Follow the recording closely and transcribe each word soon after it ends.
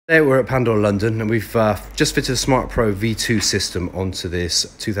Today we're at Pandora London and we've just fitted a Smart Pro V2 system onto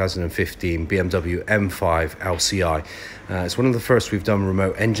this 2015 BMW M5 LCI. It's one of the first we've done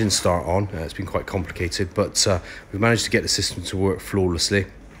remote engine start on. It's been quite complicated, but we've managed to get the system to work flawlessly,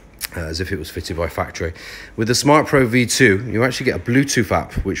 as if it was fitted by factory. With the Smart Pro V2, you actually get a Bluetooth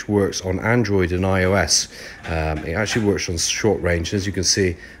app which works on Android and iOS. It actually works on short range. As you can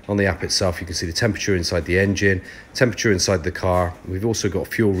see on the app itself, you can see the temperature inside the engine, temperature inside the car. We've also got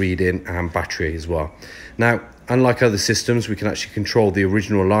fuel reading and battery as well. Now, unlike other systems, we can actually control the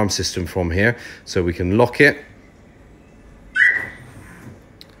original alarm system from here. So we can lock it,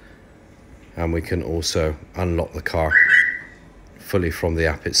 and we can also unlock the car fully from the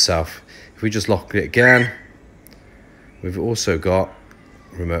app itself. If we just lock it again, we've also got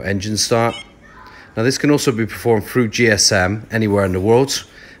remote engine start. Now this can also be performed through GSM anywhere in the world,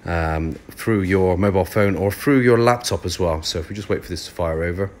 through your mobile phone or through your laptop as well. So if we just wait for this to fire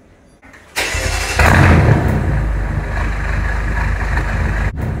over.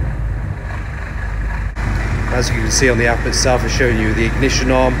 As you can see on the app itself, it's showing you the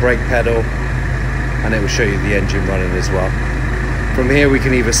ignition on, brake pedal, and it will show you the engine running as well. From here we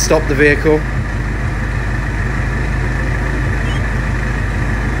can either stop the vehicle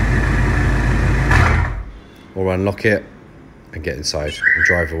or unlock it and get inside and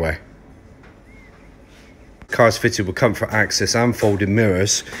drive away. The car is fitted with comfort access and folding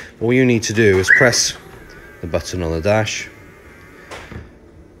mirrors. All you need to do is press the button on the dash.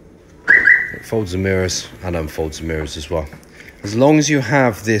 It folds the mirrors and unfolds the mirrors as well. As long as you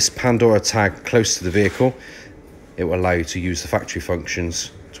have this Pandora tag close to the vehicle, it will allow you to use the factory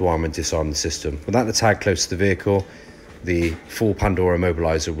functions to arm and disarm the system. Without the tag close to the vehicle, the full Pandora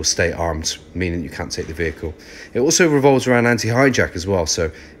immobiliser will stay armed, meaning you can't take the vehicle. It also revolves around anti-hijack as well,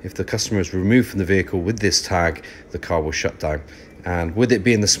 so if the customer is removed from the vehicle with this tag, the car will shut down. And with it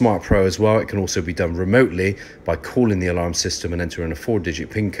being the Smart Pro as well, it can also be done remotely by calling the alarm system and entering a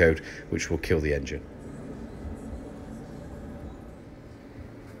 4-digit PIN code, which will kill the engine.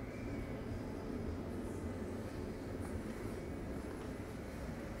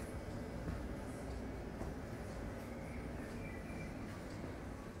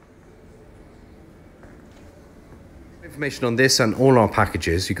 Information on this and all our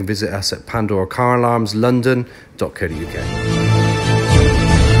packages, you can visit us at Pandoracaralarms, london.co.uk.